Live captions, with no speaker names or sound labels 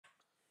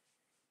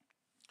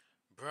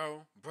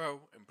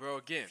and bro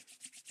again.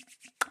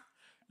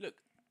 Look,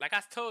 like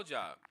I told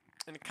y'all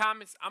in the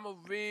comments, I'm a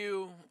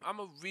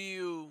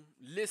real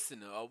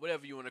listener or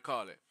whatever you want to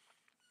call it.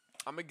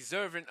 I'm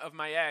observant of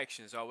my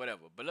actions or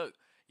whatever. But look,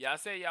 y'all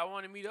said y'all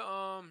wanted me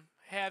to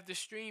have the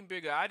stream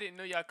bigger. I didn't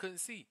know y'all couldn't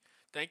see.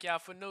 Thank y'all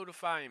for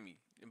notifying me.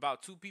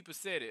 About 2 people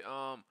said it.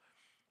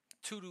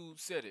 2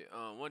 dudes said it.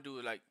 One dude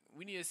was like,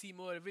 we need to see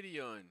more of the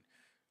video, and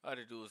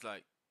other dude was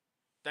like,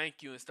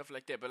 thank you and stuff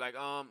like that. But like,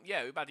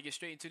 yeah, we about to get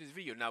straight into this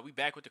video. Now we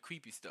back with the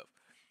creepy stuff.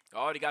 I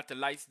already got the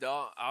lights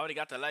down.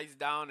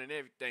 And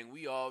everything.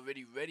 We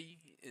already ready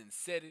and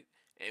set it,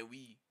 and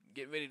we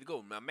get ready to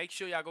go. Now make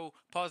sure y'all go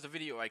pause the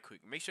video right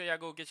quick. Make sure y'all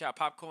go get y'all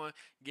popcorn,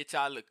 get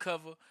y'all little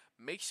cover.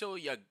 Make sure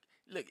y'all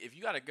look, if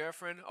you got a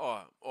girlfriend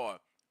or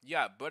you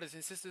got brothers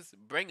and sisters,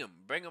 bring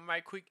them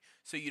right quick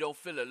so you don't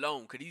feel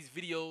alone. Cause these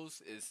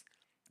videos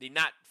they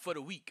not for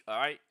the weak, all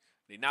right?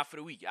 They not for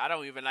the weak. I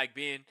don't even like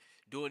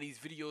doing these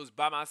videos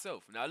by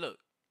myself. Now look,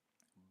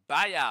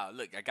 bye y'all.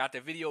 Look, I got the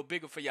video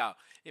bigger for y'all.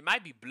 It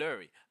might be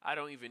blurry. I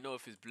don't even know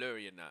if it's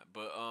blurry or not.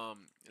 But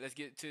let's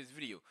get to this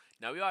video.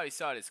 Now we already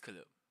saw this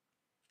clip.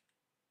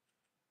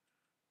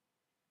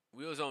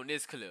 We was on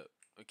this clip.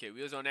 Okay,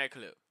 we was on that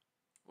clip.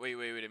 Wait a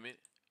minute.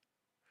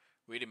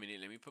 Wait a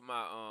minute. Let me put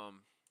my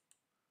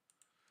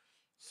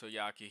so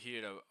y'all can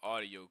hear the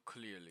audio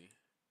clearly.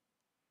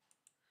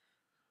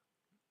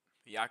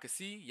 Y'all can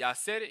see? Y'all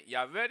said it?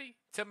 Y'all ready?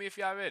 Tell me if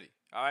y'all ready.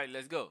 Alright,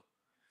 let's go.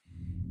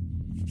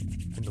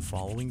 In the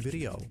following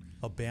video,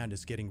 a band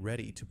is getting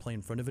ready to play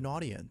in front of an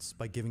audience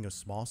by giving a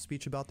small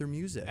speech about their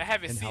music. I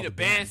haven't seen a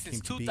band since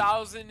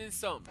 2000 and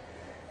something.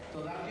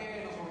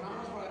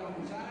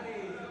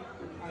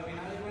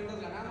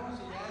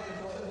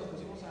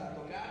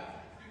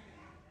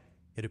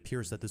 It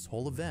appears that this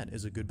whole event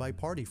is a goodbye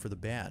party for the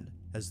band,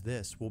 as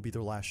this will be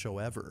their last show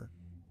ever.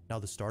 Now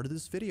the start of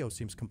this video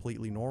seems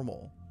completely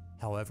normal.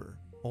 However,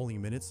 only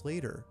minutes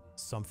later,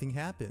 something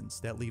happens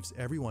that leaves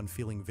everyone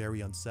feeling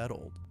very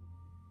unsettled.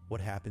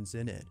 What happens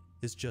in it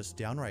is just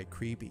downright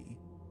creepy.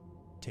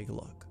 Take a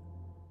look.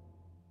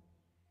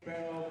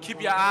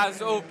 Keep your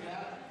eyes open.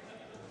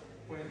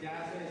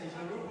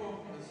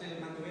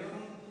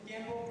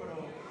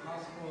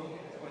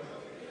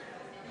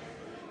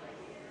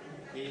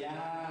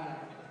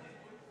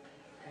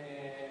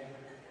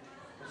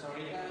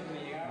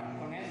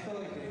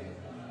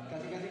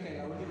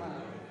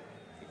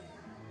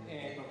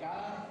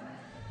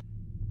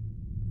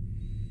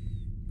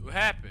 What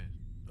happened?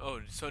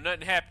 Oh, so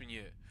nothing happened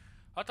yet.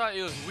 I thought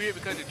it was weird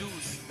because the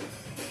dudes.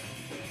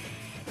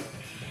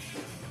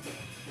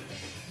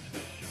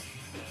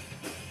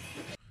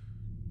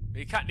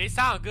 They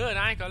sound good.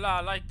 I ain't gonna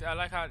lie. I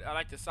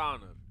like the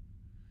sound of it.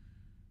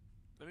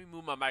 Let me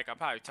move my mic. I'm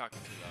probably talking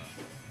too loud.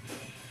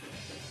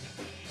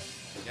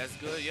 That's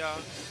good, y'all.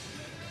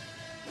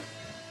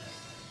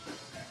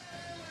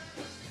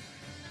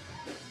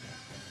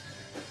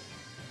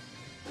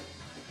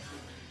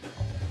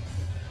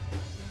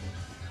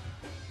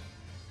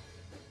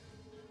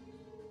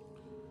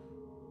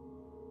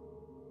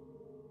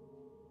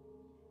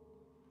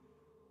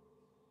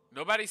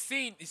 Nobody's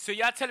seen. So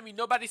y'all telling me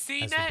nobody's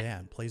seen that? As the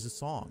band plays a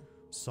song,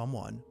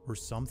 someone or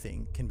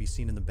something can be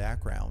seen in the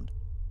background.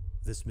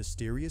 This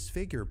mysterious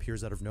figure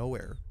appears out of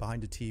nowhere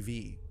behind a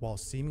TV while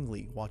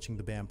seemingly watching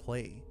the band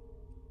play.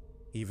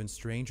 Even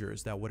stranger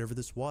is that whatever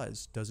this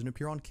was doesn't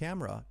appear on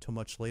camera till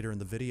much later in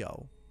the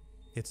video.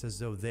 It's as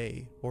though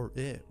they or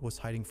it was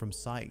hiding from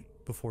sight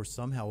before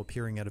somehow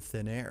appearing out of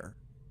thin air.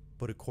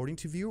 But according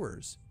to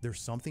viewers,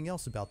 there's something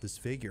else about this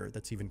figure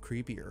that's even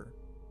creepier.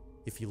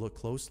 If you look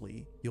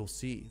closely, you'll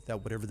see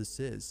that whatever this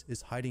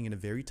is hiding in a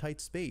very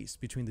tight space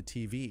between the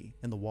TV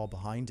and the wall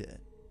behind it.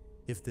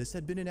 If this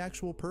had been an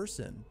actual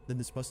person, then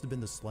this must have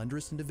been the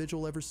slenderest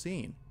individual ever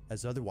seen,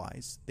 as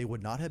otherwise, they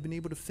would not have been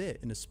able to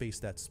fit in a space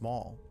that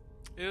small.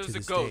 It was to a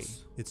this ghost.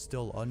 day, it's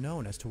still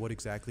unknown as to what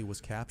exactly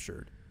was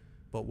captured.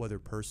 But whether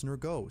person or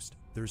ghost,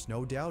 there's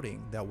no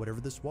doubting that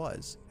whatever this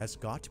was has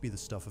got to be the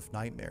stuff of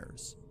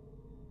nightmares.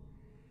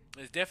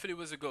 It definitely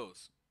was a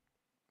ghost.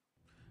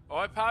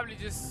 Or it probably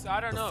just,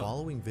 I don't know. The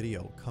following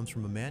video comes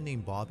from a man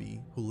named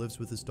Bobby who lives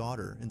with his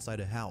daughter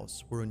inside a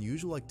house where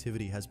unusual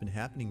activity has been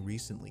happening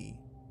recently.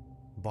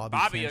 Bobby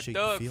can't shake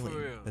the feeling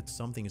that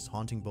something is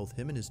haunting both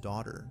him and his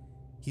daughter.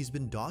 He's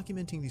been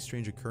documenting these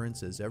strange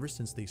occurrences ever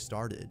since they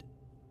started,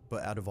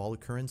 but out of all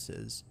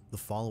occurrences, the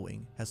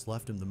following has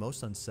left him the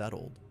most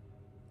unsettled.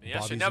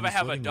 You should never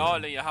have a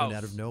doll in your house. When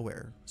out of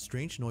nowhere,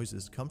 strange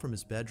noises come from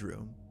his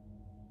bedroom.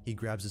 He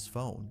grabs his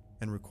phone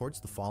and records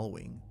the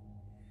following.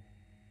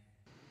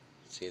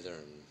 It's either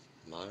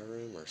in my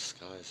room or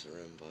Sky's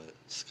room, but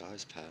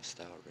Sky's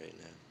passed out right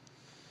now.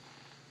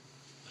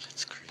 But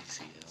it's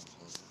crazy, yo.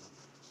 Hold on.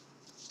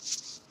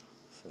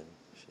 See,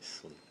 she's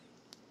sleeping.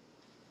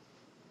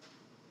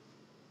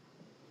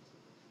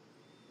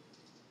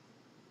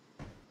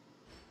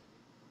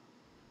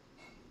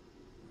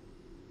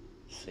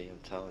 See, I'm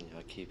telling you,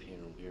 I keep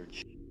hearing weird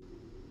shit.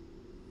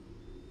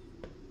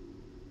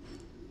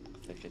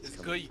 I think it's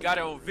good you got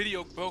it on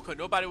video, bro, cause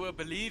nobody will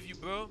believe you,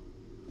 bro.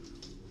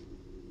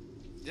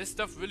 This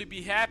stuff really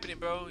be happening,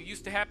 bro. It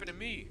used to happen to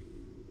me.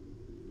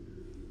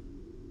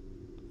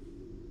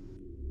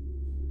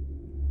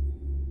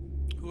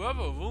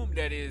 Whoever room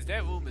that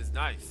room is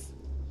nice.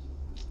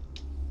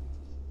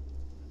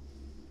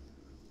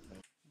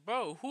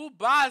 Bro, who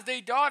buys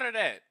their daughter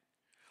that?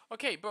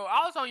 Okay, bro,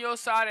 I was on your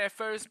side at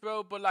first,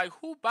 bro, but like,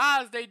 who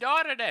buys their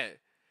daughter that?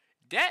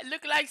 That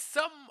look like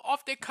something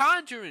off The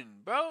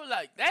Conjuring, bro.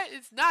 Like, that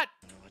is not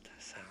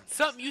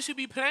something you should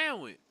be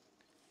playing with.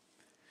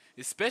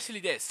 Especially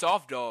that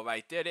soft doll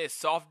right there. That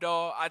soft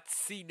doll, I'd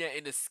seen that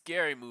in a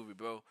scary movie,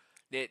 bro.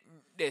 That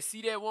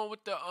see that one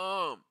with the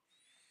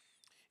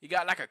he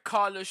got like a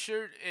collar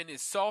shirt and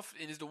it's soft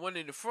and it's the one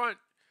in the front.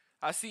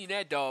 I seen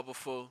that doll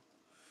before.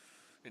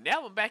 And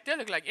that one back there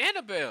look like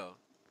Annabelle.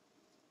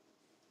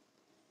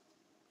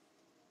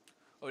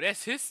 Oh,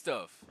 that's his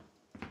stuff.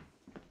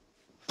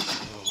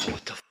 Oh,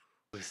 what the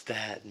was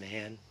that,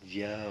 man?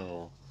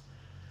 Yo,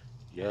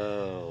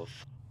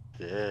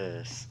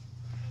 this.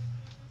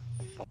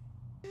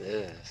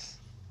 This.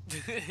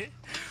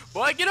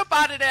 Boy, get up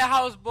out of that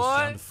house, boy. The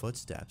sound of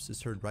footsteps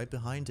is heard right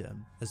behind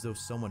him, as though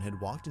someone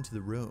had walked into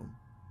the room.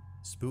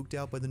 Spooked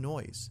out by the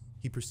noise,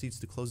 he proceeds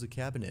to close the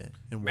cabinet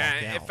and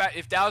walk out.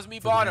 If that was me,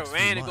 For the I'd next have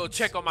ran few and go months,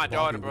 check on my Bobby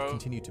daughter, would bro.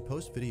 continue to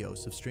post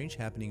videos of strange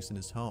happenings in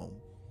his home,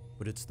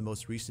 but it's the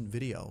most recent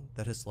video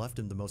that has left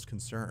him the most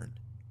concerned.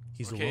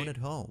 He's alone at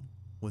home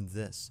when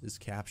this is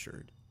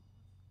captured.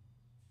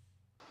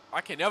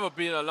 I can never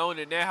be alone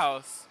in that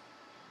house.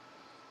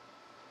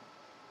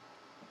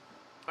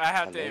 I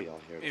have to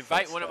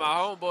invite one of my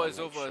homeboys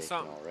over or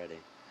something. Already.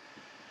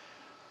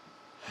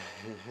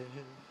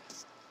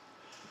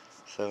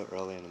 So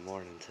early in the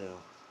morning too.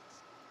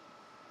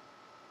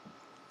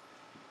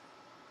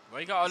 Why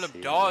you got all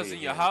them dolls in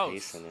your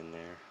house? In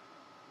there.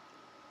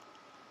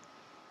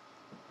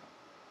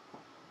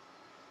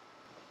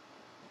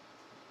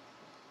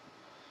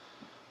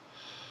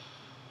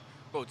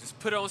 Bro, just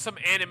put on some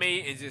anime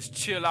and just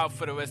chill out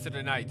for the rest of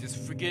the night. Just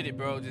forget it,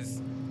 bro.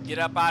 Just get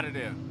up out of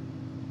there.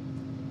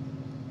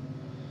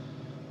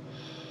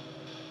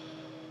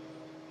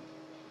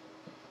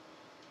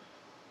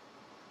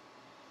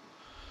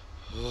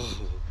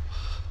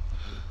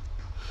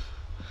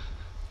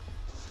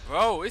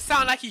 Bro, it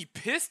sounded like he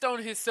pissed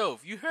on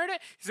himself. You heard it?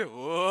 He said,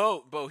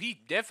 whoa. Bro, he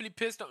definitely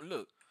pissed on...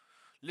 Look.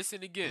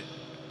 Listen again.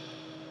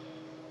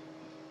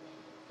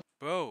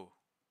 Bro.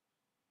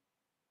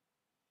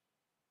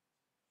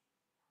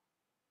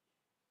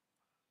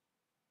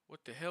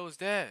 What the hell is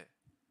that?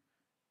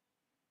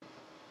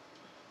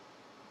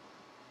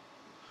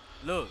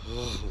 Look.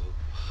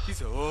 He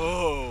said,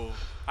 oh.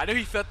 I know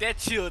he felt that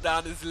chill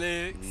down his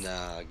legs.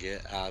 Nah,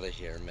 get out of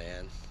here,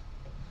 man.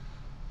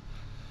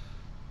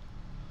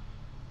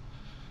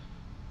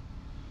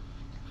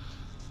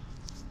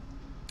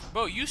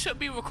 Bro, you should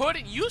be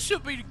recording. You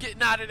should be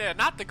getting out of there,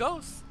 not the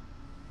ghost.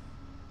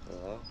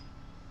 Hello?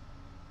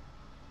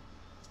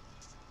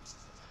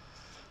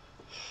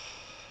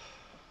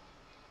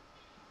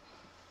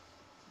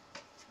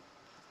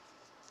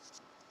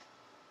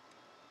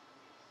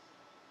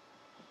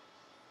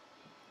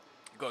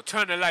 Go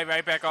turn the light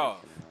right back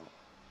off.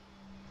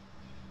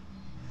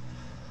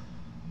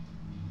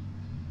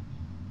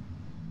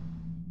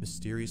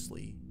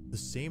 Mysteriously, the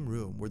same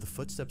room where the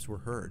footsteps were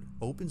heard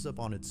opens up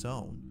on its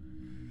own.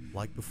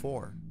 Like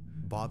before,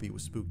 Bobby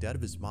was spooked out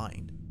of his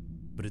mind,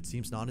 but it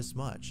seems not as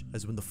much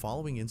as when the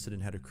following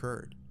incident had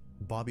occurred.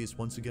 Bobby is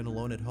once again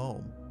alone at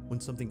home when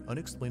something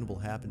unexplainable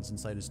happens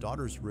inside his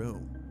daughter's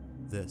room.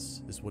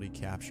 This is what he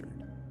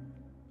captured.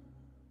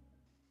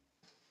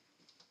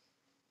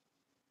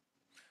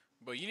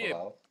 But you need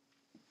to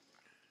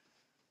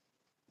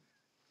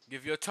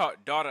give your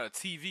daughter a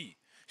TV.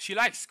 She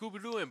likes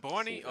Scooby-Doo and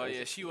Barney? Oh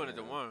yeah, she one of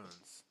the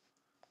ones.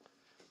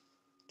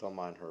 Don't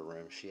mind her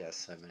room. She has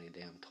so many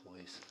damn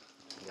toys.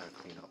 You gotta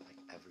clean up like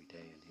every day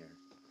in here.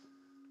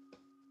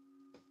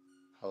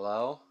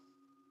 Hello?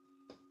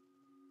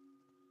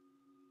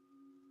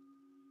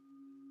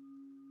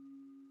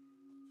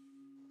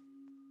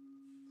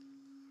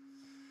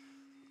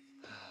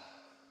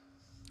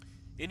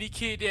 Any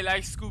kid that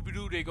likes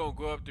Scooby-Doo, they gonna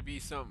grow up to be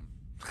something.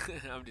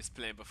 I'm just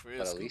playing, but for real,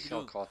 But at least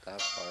y'all Scooby-Doo. caught that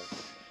part.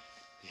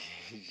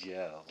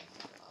 Yo.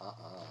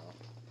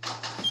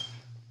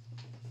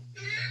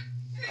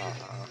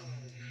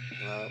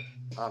 Nope,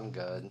 I'm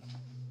good.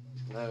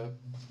 Nope,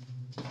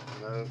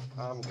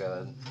 I'm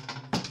good.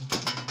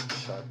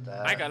 Shut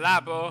that. I ain't gonna lie,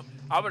 bro.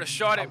 I would've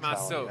shot it I'm telling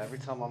you, myself. every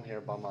time I'm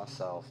here by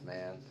myself,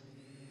 man.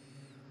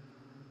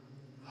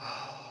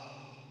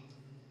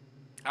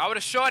 I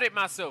would've shot it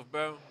myself,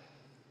 bro.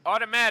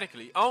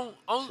 Automatically, on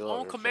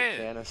command.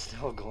 Volcano's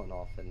still going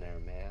off in there,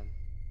 man.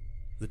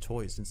 The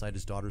toys inside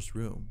his daughter's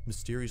room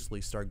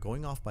mysteriously start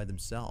going off by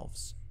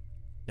themselves.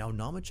 Now,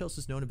 not much else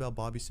is known about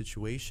Bobby's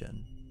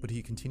situation, but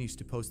he continues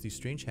to post these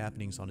strange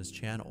happenings on his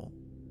channel.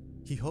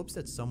 He hopes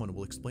that someone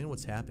will explain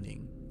what's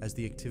happening, as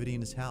the activity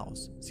in his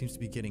house seems to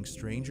be getting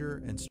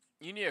stranger and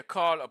You need to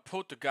call a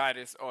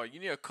poltergeist, or you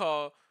need to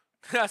call,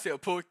 I said a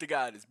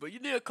poltergeist, but you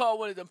need to call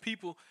one of them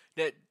people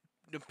that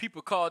the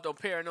people called on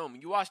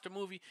Paranormal. You watch the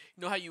movie,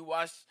 you know how you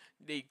watch,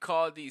 they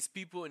called these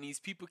people and these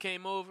people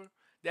came over?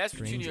 That's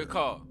what you need to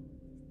call.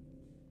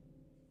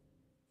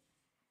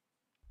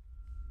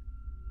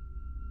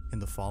 In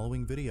the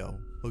following video,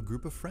 a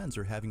group of friends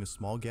are having a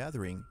small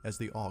gathering as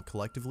they all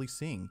collectively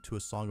sing to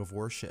a song of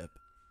worship.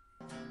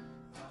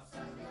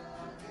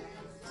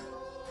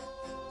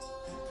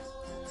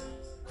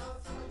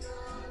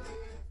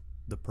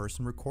 The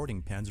person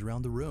recording pans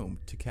around the room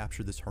to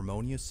capture this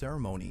harmonious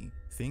ceremony,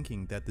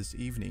 thinking that this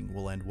evening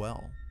will end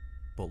well.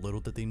 But little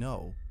did they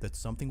know that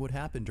something would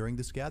happen during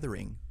this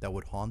gathering that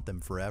would haunt them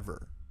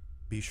forever.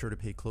 Be sure to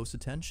pay close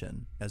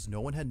attention, as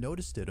no one had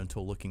noticed it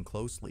until looking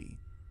closely.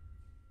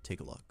 Take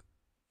a look.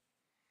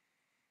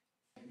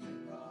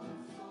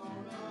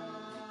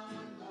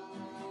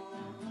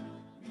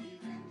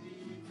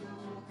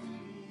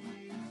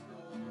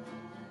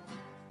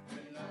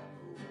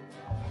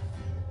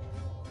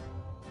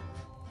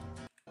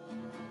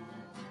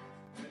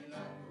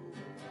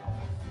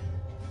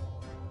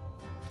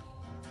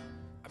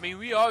 I mean,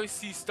 we always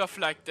see stuff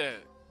like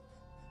that.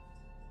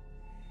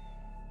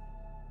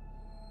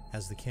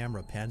 As the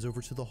camera pans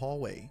over to the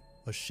hallway,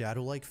 a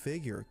shadow-like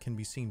figure can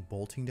be seen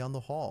bolting down the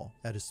hall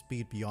at a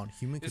speed beyond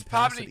human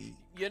capacity. Probably,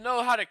 you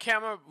know how the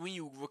camera, when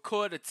you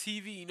record a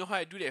TV, you know how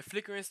to do that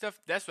flicker and stuff?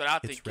 That's what I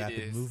think it is. Its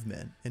rapid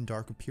movement and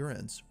dark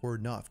appearance were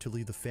enough to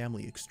leave the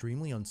family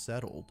extremely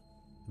unsettled.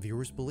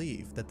 Viewers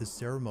believe that this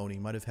ceremony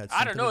might have had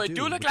something to do with the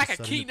sudden appearance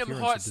of this figure. It do look like a Kingdom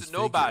Hearts to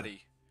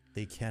nobody.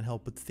 They can't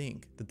help but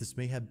think that this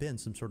may have been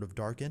some sort of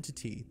dark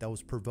entity that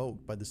was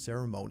provoked by the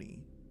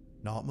ceremony.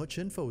 Not much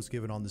info is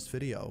given on this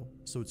video,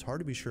 so it's hard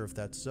to be sure if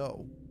that's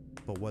so.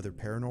 But whether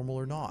paranormal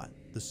or not,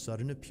 the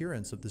sudden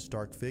appearance of this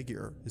dark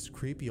figure is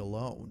creepy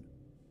alone.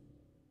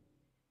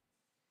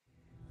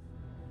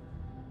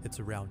 It's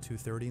around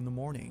 2:30 in the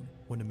morning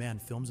when a man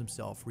films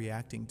himself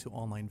reacting to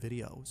online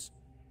videos.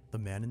 The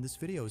man in this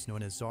video is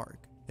known as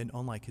Zark, and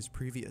unlike his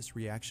previous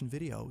reaction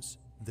videos,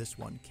 this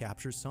one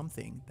captures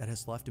something that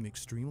has left him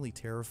extremely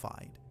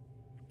terrified.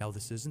 Now,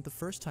 this isn't the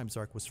first time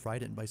Zark was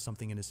frightened by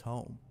something in his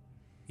home.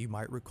 You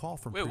might recall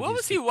from Wait, what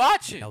was he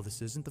watching? Now,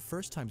 this isn't the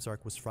first time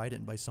Zark was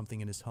frightened by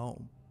something in his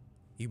home.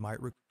 You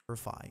might recall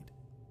terrified.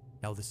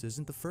 Now, this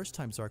isn't the first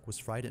time Zark was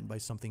frightened by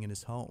something in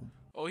his home.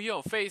 Oh, he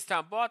on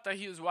FaceTime, bro. I thought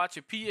he was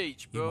watching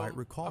PH, bro. You might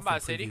recall I'm from about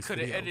to say they previous could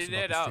have videos edited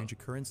about that the out. strange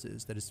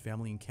occurrences that his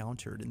family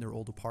encountered in their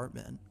old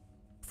apartment.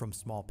 From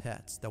small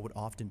pets that would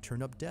often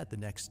turn up dead the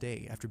next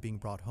day after being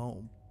brought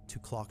home, to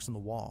clocks on the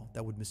wall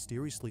that would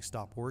mysteriously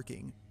stop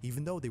working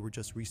even though they were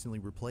just recently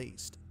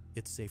replaced.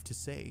 It's safe to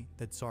say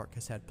that Zark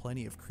has had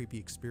plenty of creepy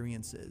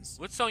experiences.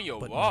 What's on your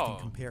but wall?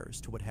 Nothing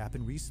compares to what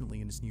happened recently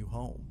in his new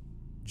home.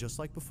 Just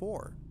like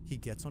before, he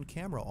gets on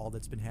camera all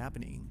that's been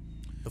happening.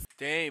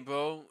 Dang,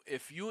 bro.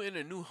 If you in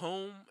a new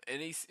home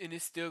and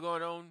it's still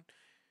going on,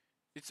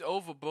 it's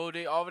over, bro.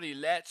 They already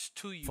latched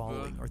to you,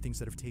 Following bro. are things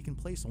that have taken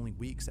place only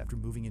weeks after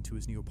moving into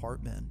his new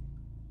apartment.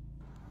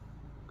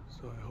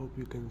 So I hope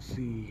you can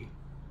see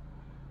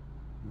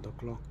the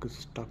clock is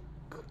stuck.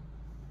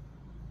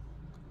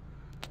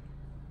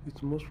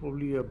 It's most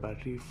probably a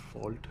battery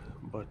fault,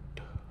 but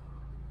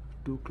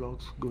two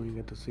clocks going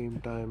at the same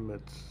time,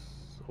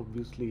 it's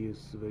obviously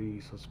is very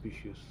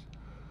suspicious.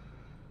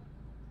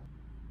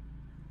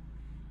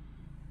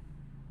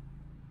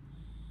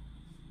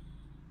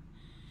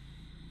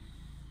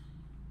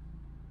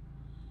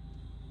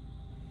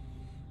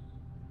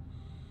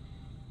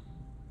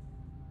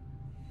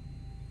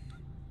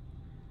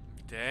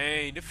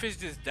 Dang, the fish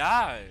just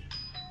died.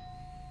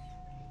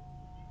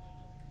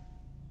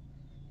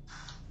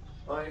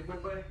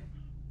 Goodbye.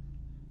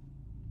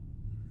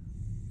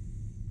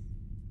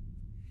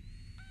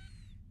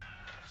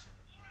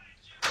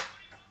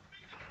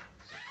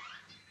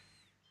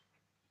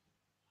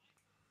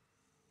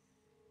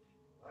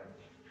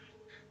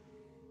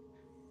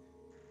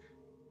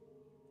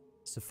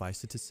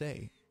 Suffice it to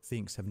say,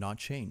 things have not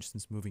changed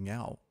since moving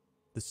out.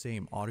 The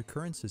same odd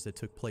occurrences that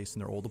took place in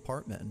their old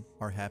apartment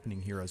are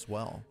happening here as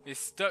well. It's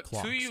stuck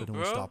Clocks to you,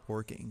 suddenly bro. stop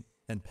working,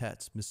 and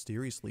pets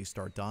mysteriously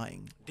start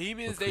dying.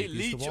 Demons, But they creepiest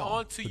leech of all,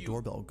 onto the you.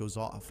 doorbell goes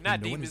off Not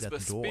and no one is demons, at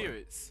but the door.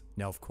 spirits.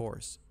 Now, of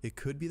course, it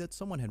could be that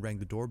someone had rang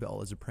the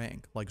doorbell as a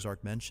prank, like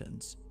Zark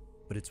mentions,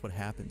 but it's what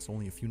happens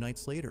only a few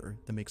nights later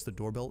that makes the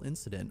doorbell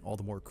incident all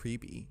the more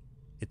creepy.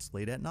 It's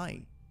late at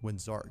night when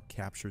Zark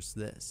captures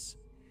this.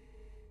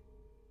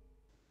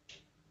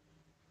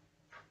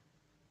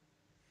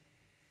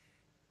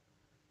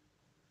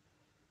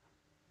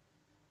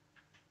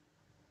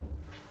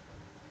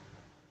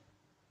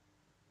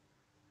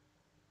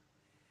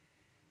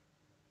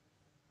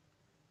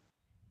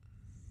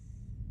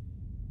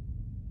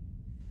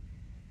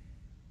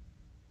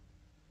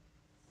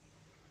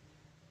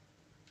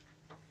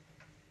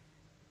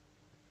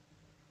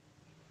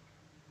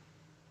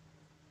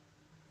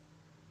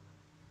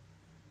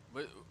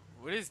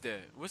 What is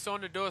that? What's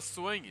on the door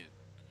swinging?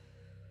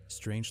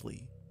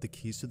 Strangely, the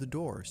keys to the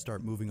door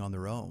start moving on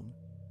their own.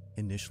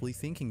 Initially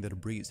thinking that a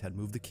breeze had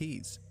moved the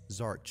keys,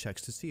 Zark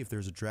checks to see if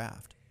there's a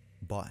draft,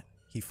 but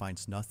he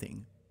finds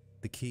nothing.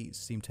 The keys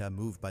seem to have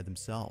moved by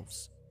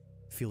themselves.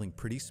 Feeling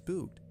pretty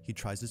spooked, he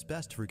tries his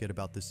best to forget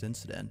about this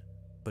incident,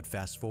 but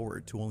fast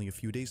forward to only a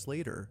few days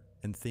later,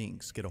 and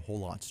things get a whole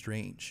lot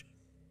strange.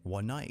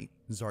 One night,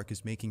 Zark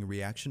is making a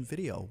reaction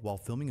video while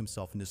filming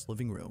himself in his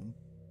living room.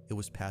 It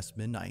was past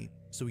midnight,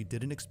 so he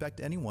didn't expect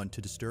anyone to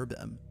disturb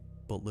him,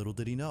 but little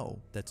did he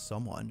know that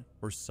someone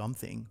or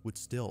something would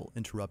still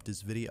interrupt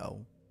his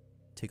video.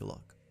 Take a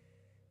look.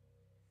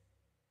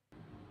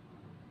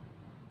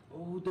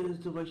 Oh, there is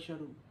the white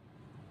shadow.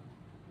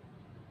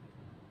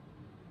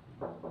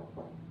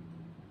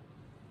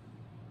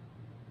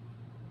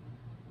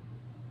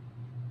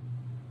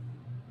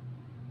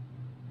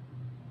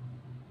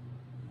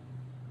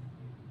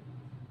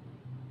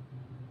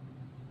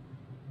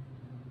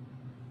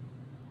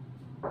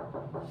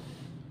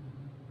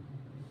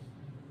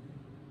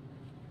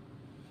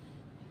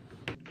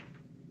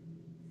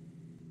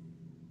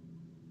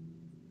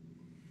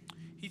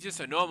 He's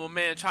just a normal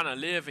man trying to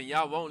live and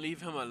y'all won't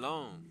leave him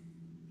alone.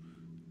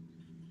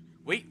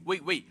 Wait.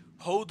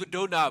 Hold the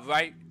doorknob,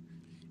 right?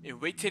 And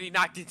wait till he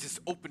knocked and just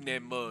open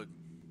that mug.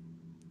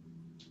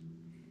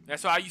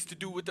 That's what I used to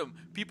do with them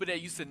people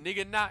that used to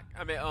nigga knock.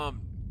 I mean,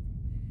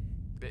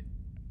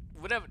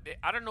 whatever.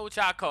 I don't know what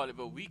y'all call it,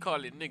 but we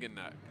call it nigga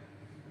knock.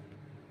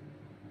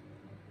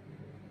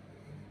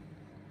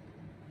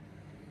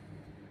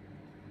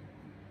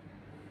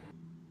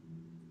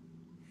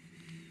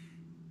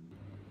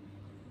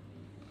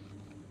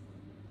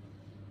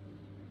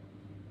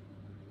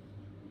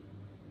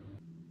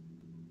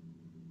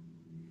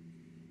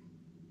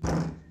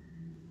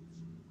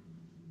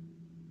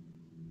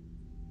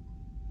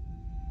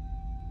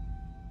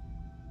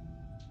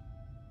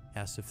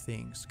 As if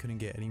things couldn't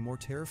get any more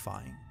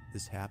terrifying,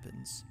 this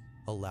happens.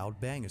 A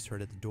loud bang is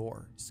heard at the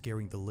door,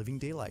 scaring the living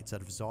daylights out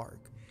of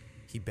Zark.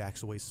 He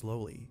backs away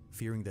slowly,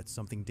 fearing that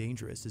something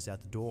dangerous is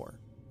at the door.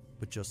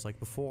 But just like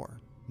before,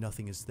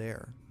 nothing is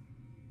there.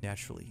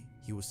 Naturally,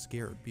 he was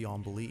scared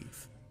beyond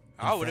belief.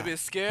 I would have been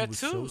scared he was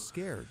too. So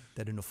scared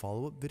that in a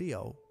follow-up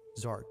video,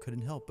 Zark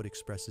couldn't help but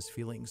express his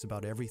feelings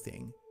about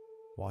everything.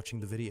 Watching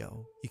the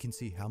video, you can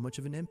see how much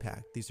of an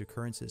impact these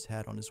occurrences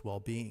had on his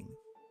well-being.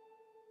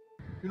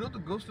 You know, the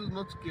ghost is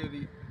not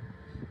scary.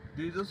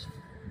 They just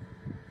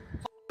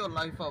f your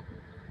life up.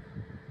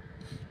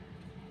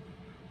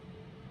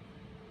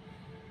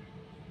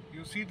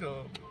 You see,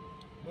 the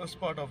worst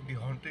part of the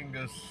haunting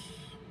is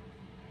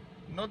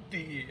not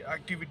the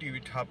activity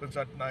which happens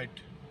at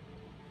night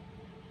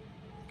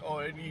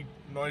or any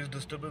noise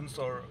disturbance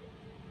or...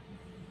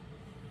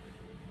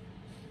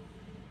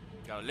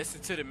 Gotta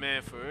listen to the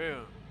man for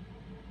real.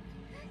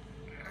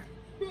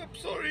 I'm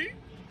sorry.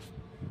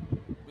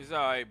 It's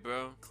alright,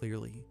 bro.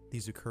 Clearly,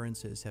 these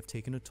occurrences have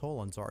taken a toll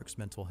on Zark's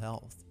mental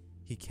health.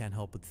 He can't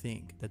help but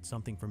think that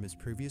something from his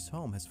previous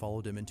home has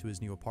followed him into his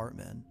new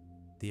apartment.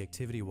 The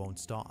activity won't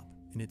stop,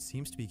 and it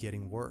seems to be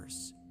getting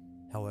worse.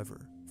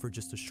 However, for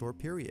just a short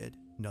period,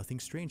 nothing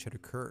strange had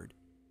occurred.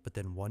 But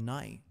then one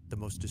night, the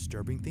most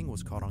disturbing thing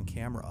was caught on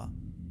camera.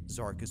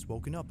 Zark is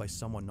woken up by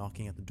someone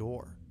knocking at the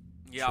door.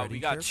 Yeah, Treading we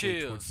got carefully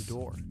chills. towards the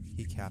door,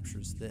 he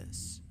captures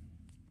this.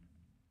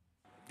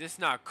 This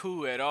not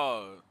cool at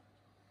all.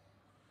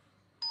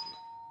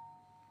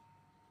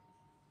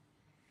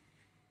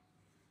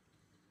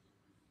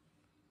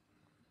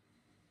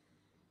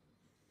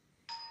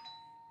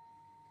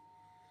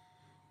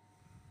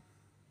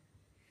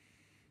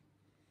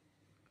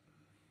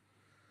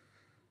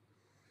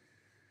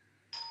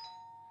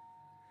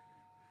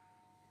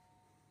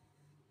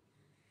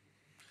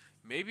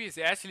 Maybe it's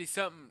actually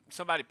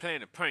somebody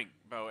playing a prank,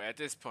 bro, at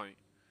this point.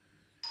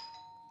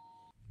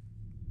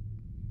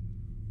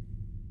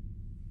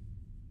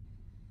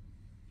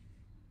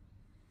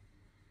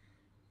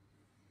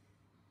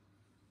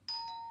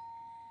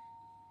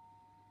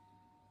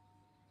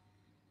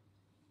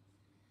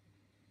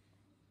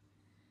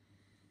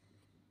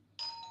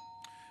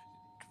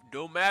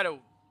 No matter.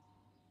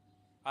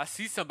 I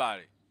see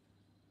somebody.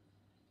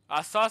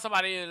 I saw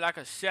somebody in like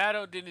a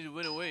shadow, then it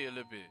went away a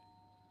little bit.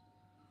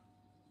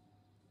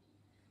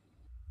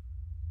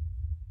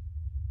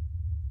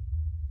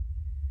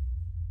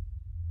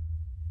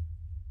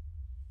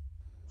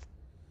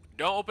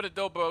 Don't open the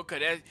door, bro, cause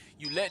that,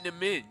 you letting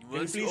them in. Can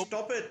you please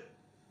stop it?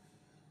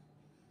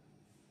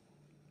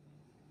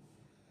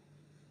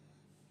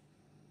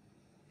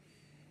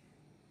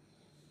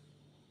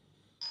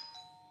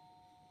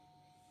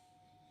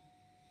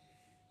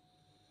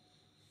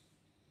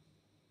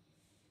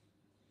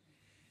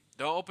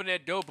 Don't open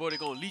that door, bro. They're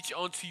gonna leech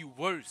onto you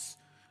worse.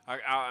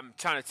 I'm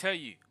trying to tell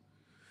you.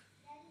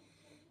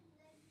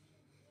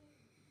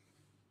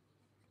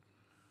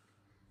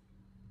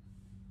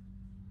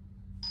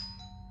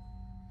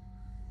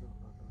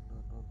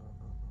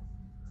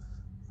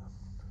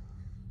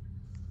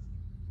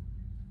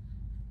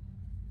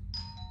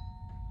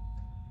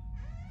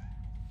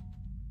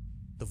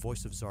 The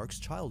voice of Zark's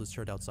child is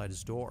heard outside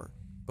his door,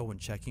 but when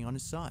checking on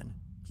his son,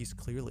 he's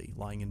clearly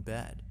lying in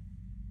bed.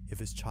 If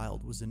his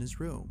child was in his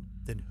room,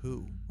 then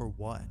who or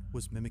what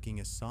was mimicking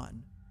his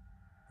son?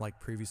 Like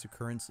previous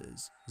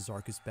occurrences,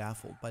 Zark is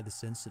baffled by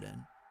this incident.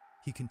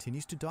 He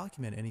continues to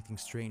document anything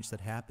strange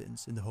that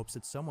happens in the hopes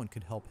that someone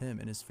could help him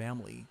and his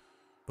family.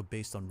 But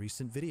based on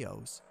recent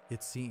videos,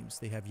 it seems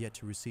they have yet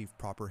to receive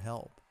proper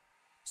help.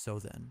 So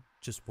then,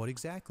 just what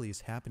exactly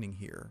is happening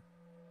here?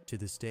 To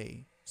this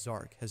day,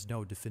 Zark has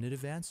no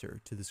definitive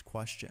answer to this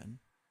question.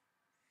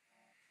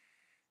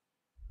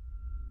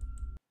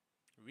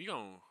 We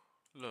gon'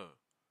 look.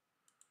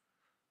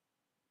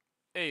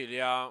 Hey,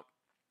 y'all.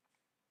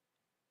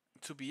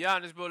 To be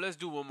honest, bro, let's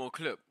do one more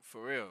clip.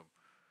 For real.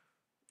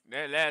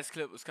 That last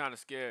clip was kind of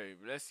scary,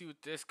 but let's see what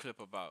this clip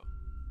about.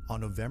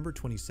 On November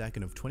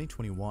 22nd of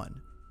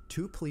 2021,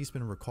 2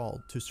 policemen were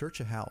called to search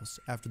a house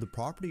after the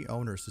property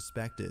owner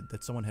suspected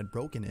that someone had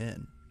broken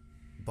in.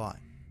 But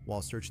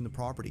while searching the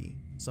property,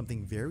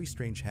 something very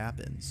strange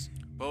happens.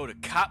 Bro, the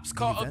cops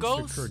caught a The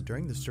events ghost? that occurred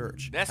during the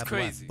search That's have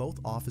crazy. left both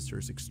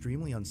officers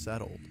extremely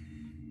unsettled.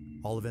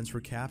 All events were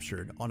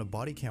captured on a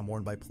body cam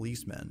worn by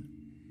policemen.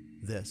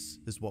 This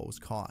is what was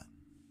caught.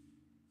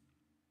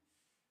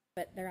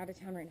 But they're out of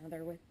town right now.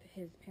 They're with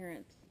his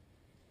parents.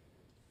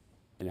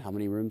 And how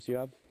many rooms do you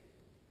have?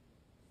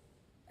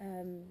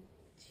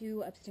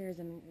 2 upstairs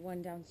and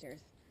 1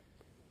 downstairs.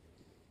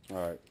 All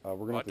right,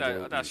 we're gonna. I have to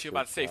go thought to she the was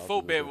about to say house 4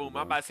 and look over bedroom. I'm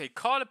them. about to say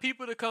call the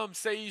people to come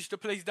sage the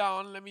place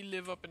down and let me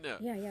live up in there.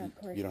 Yeah, of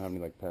course. You don't have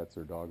any like pets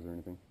or dogs or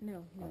anything?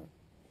 No.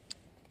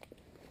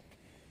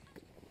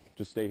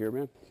 Just stay here,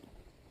 man.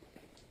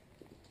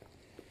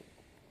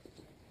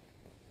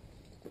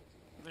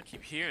 I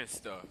keep hearing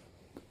stuff.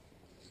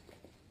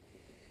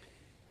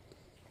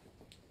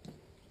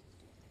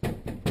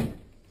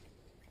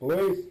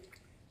 Police,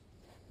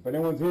 if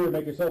anyone's here,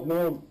 make yourself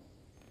known.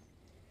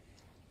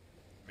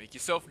 Make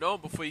yourself known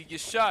before you get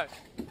shot.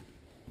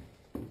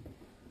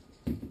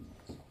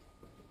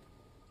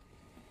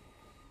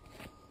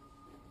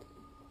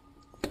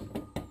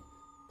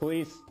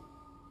 Police.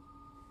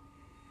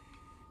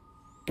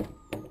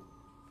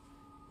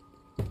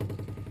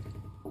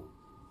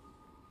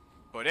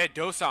 But that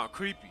does sound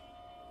creepy.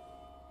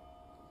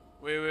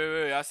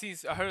 Wait. I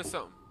heard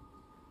something.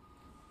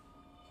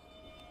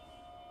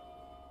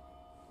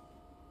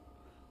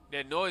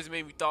 That noise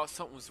made me thought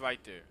something was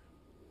right there.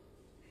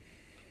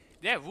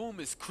 That room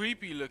is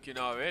creepy looking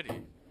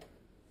already.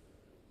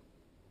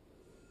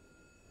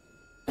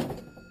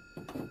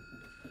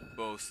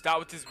 Bro, stop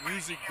with this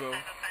music, bro.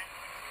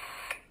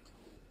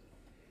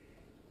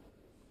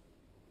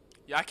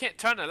 Yeah, I can't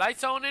turn the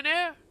lights on in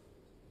there?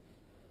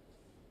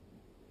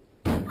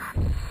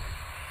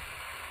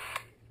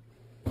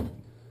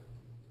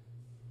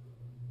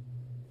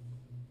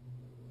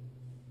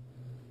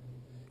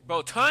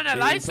 Bro, turn the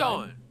lights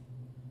on.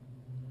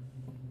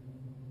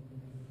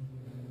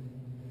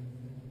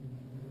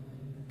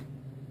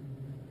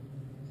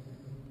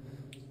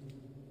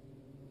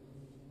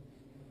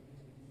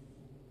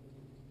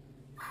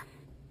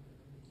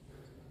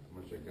 I'm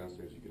gonna check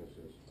downstairs. You get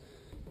upstairs.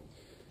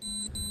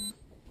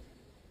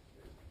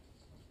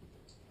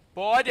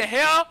 Boy, the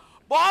hell?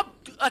 Boy, I'm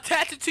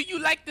attached to you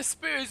like the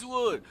spirits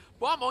would.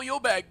 Boy, I'm on your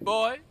back,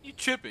 boy. You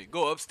tripping.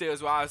 Go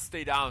upstairs while I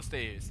stay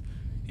downstairs.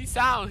 He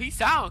sound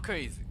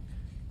crazy.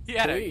 He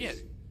had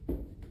Police.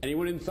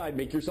 Anyone inside,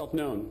 make yourself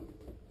known.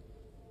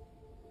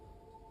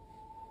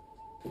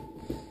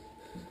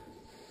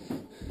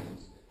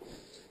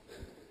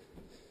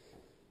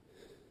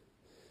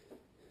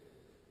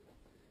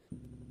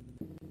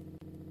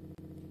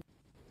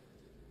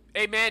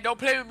 Hey man, don't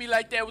play with me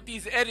like that with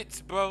these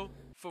edits, bro.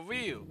 For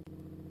real.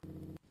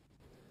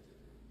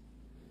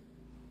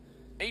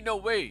 Ain't no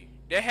way.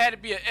 There had to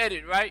be an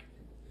edit, right?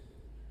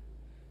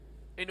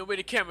 Ain't no way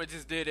the camera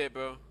just did that,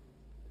 bro.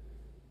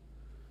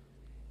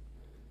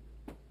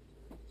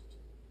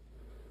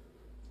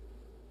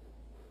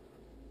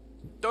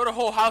 Throw the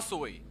whole house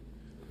away.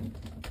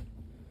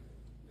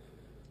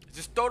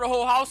 Just throw the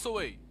whole house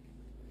away.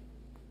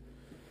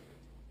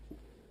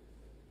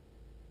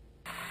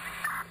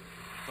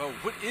 Bro,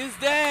 what is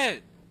that?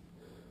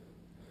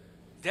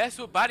 That's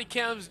what body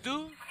cams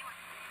do?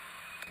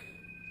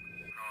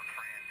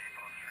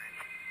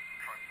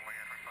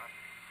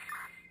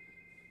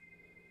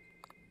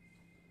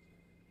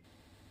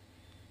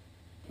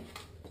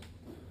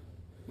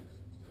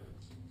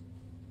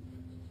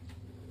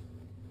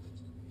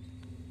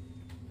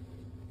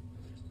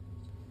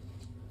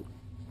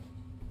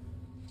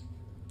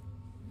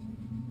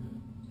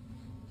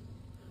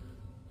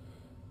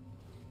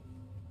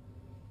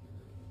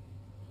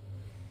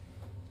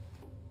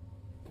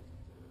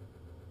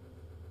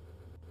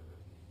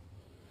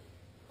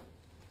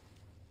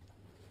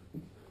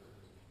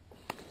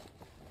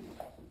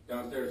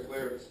 Downstairs,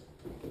 clear.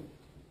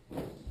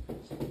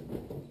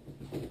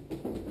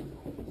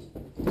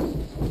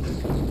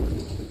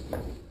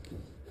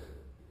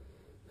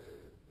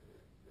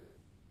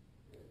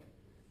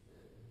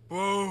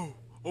 Bro,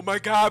 oh my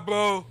god,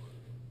 bro.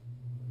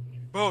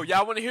 Bro,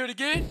 y'all wanna hear it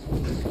again?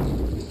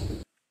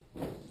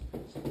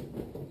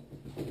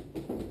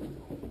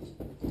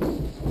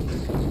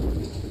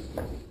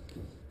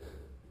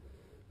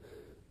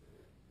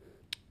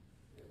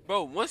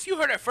 Bro, once you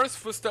heard that first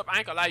footstep, I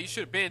ain't gonna lie, you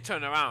should have been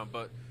turned around,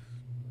 but...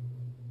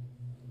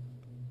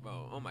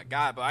 Bro, oh my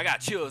god, bro, I got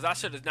chills. I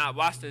should have not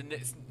watched the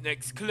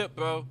next clip,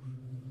 bro.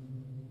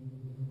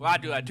 Why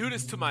do I do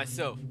this to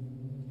myself?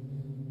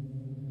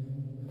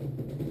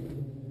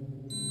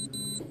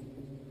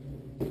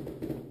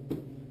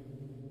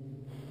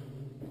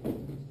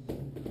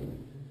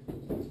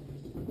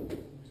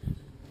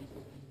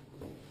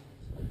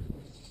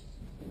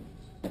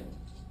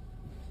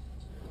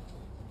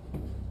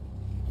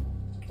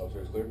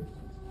 Upstairs clear?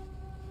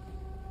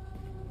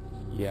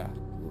 Yeah.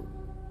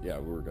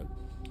 We're good.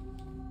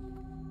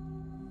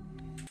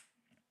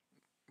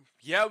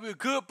 Yeah, we're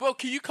good, bro.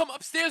 Can you come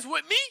upstairs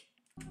with me?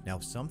 Now,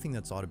 something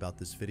that's odd about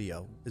this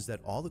video is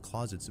that all the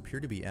closets appear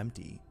to be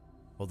empty.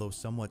 Although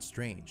somewhat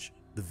strange,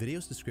 the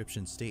video's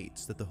description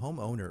states that the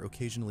homeowner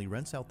occasionally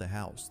rents out the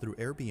house through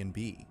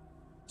Airbnb.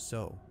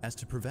 So, as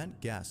to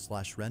prevent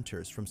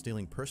guests/renters from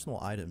stealing personal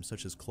items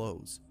such as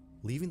clothes,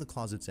 leaving the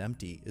closets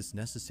empty is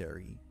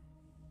necessary.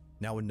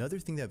 Now, another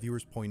thing that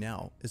viewers point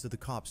out is that the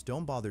cops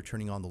don't bother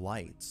turning on the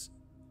lights.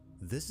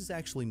 This is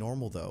actually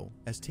normal though,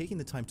 as taking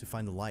the time to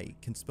find the light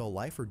can spell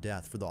life or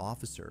death for the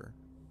officer.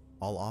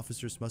 All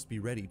officers must be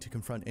ready to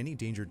confront any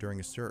danger during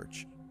a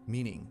search,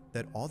 meaning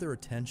that all their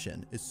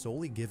attention is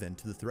solely given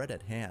to the threat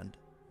at hand.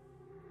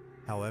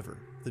 However,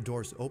 the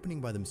doors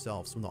opening by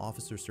themselves when the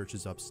officer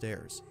searches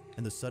upstairs,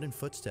 and the sudden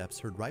footsteps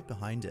heard right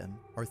behind him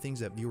are things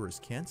that viewers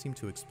can't seem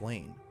to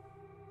explain.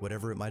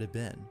 Whatever it might have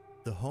been,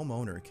 the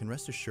homeowner can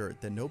rest assured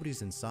that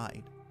nobody's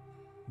inside.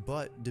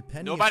 But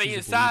depending Nobody if she's a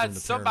inside, believer in the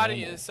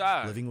somebody paranormal,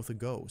 inside. living with a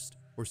ghost,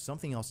 or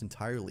something else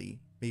entirely,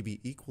 may be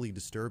equally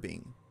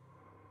disturbing.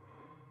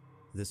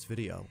 This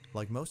video,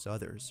 like most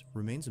others,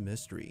 remains a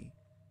mystery.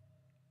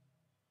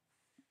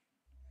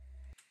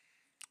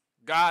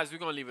 Guys, we're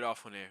gonna leave it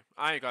off on there.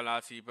 I ain't gonna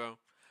lie to you, bro.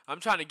 I'm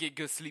trying to get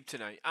good sleep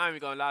tonight. I ain't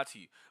gonna lie to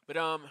you. But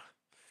I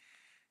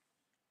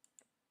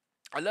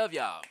love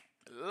y'all.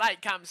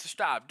 Like, comment,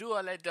 subscribe, do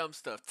all that dumb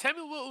stuff. Tell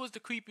me what was the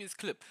creepiest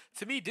clip.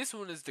 To me, this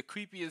one is the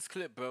creepiest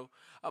clip, bro.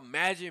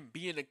 Imagine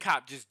being a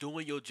cop, just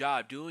doing your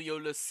job, doing your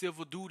little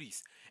civil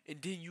duties,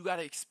 and then you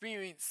gotta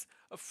experience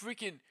a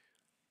freaking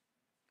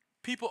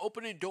people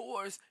opening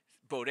doors.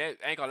 Bro, that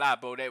ain't gonna lie,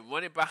 bro. That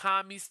running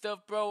behind me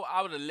stuff, bro,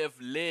 I would have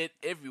left lead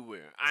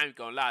everywhere. I ain't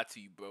gonna lie to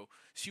you, bro.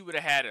 She would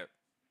have had to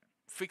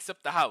fix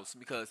up the house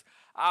because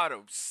I would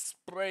have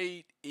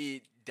sprayed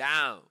it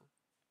down.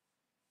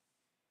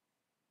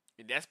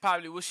 And that's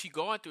probably what she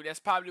going through.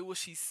 That's probably what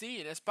she's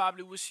seeing. That's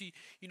probably what she,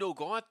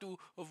 going through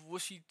of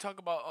what she talk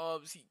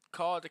about. She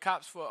called the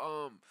cops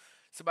for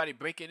somebody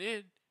breaking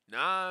in.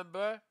 Nah,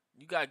 bruh.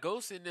 You got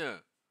ghosts in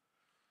there.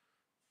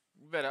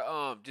 You better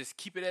just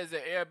keep it as an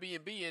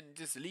Airbnb and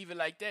just leave it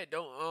like that.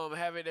 Don't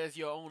have it as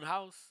your own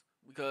house,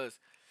 because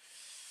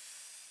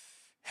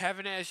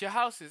having it as your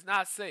house is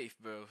not safe,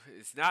 bro.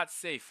 It's not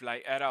safe,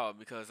 like, at all,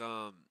 because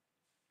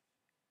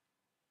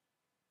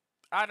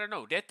I don't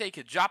know. That thing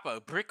could drop a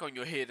brick on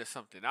your head or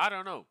something. I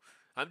don't know.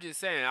 I'm just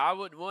saying, I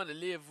wouldn't want to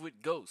live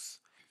with ghosts.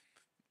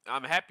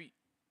 I'm happy.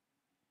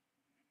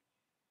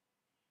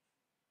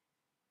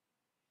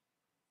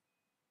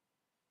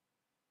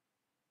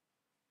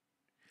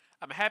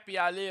 I'm happy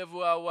I live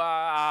where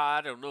I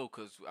don't know,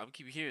 because I'm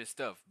keep hearing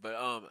stuff. But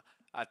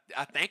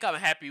I think I'm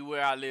happy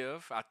where I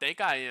live. I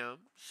think I am.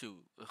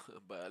 Shoot.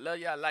 But I love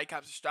y'all. Like,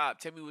 comment, subscribe.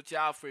 Tell me what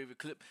y'all favorite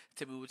clip.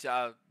 Tell me what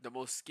y'all the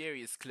most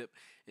scariest clip.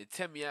 And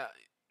tell me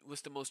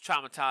what's the most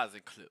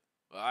traumatizing clip.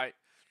 Alright?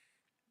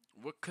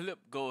 What clip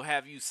gonna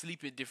have you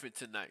sleeping different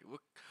tonight?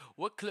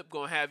 What clip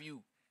gonna have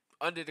you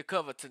under the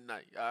cover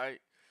tonight?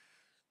 Alright?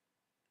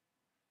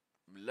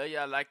 Love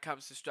y'all. Like,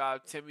 comment,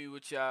 subscribe. Tell me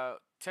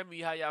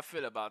how y'all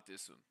feel about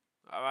this one.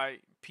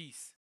 Alright? Peace.